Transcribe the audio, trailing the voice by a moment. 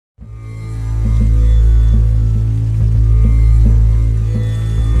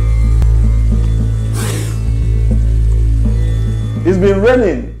been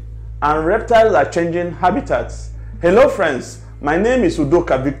raining and reptiles are changing habitats. Hello friends, my name is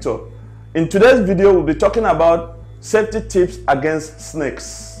Udoka Victor. In today's video, we'll be talking about safety tips against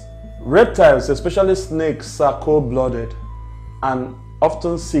snakes. Reptiles, especially snakes, are cold-blooded and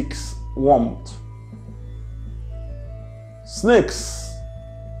often seek warmth. Snakes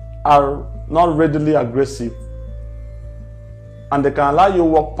are not readily aggressive and they can allow you to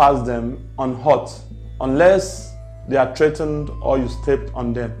walk past them unhurt unless they are threatened or you stepped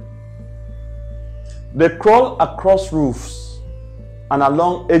on them. They crawl across roofs and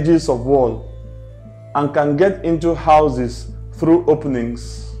along edges of walls and can get into houses through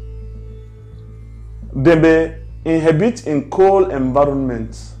openings. They may inhabit in cold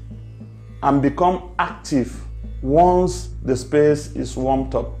environments and become active once the space is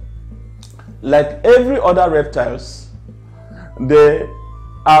warmed up. Like every other reptiles, they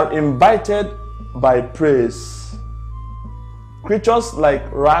are invited by prey. Creatures like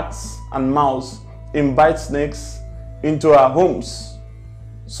rats and mouse invite snakes into our homes.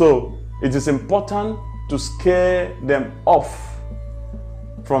 So it is important to scare them off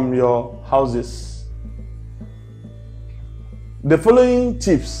from your houses. The following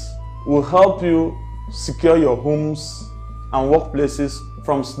tips will help you secure your homes and workplaces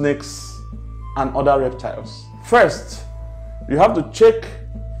from snakes and other reptiles. First, you have to check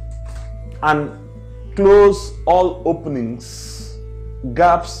and close all openings,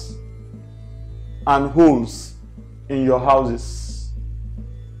 gaps, and holes in your houses.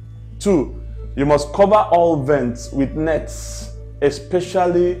 2, you must cover all vents with nets,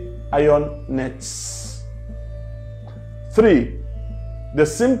 especially iron nets. 3, the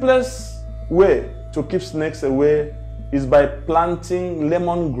simplest way to keep snakes away is by planting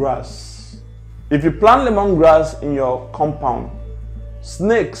lemongrass. If you plant lemongrass in your compound,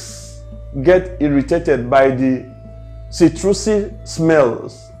 snakes get irritated by the citrusy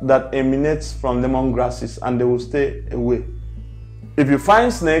smells that emanates from lemongrasses and they will stay away. If you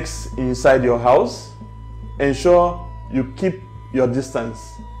find snakes inside your house, ensure you keep your distance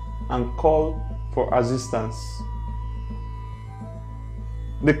and call for assistance.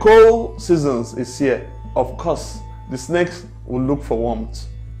 The cold seasons is here. Of course, the snakes will look for warmth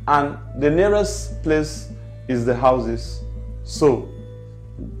and the nearest place is the houses. So,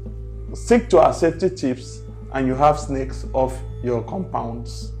 stick to our safety tips and you have snakes off your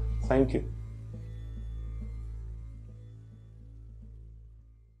compounds. Thank you.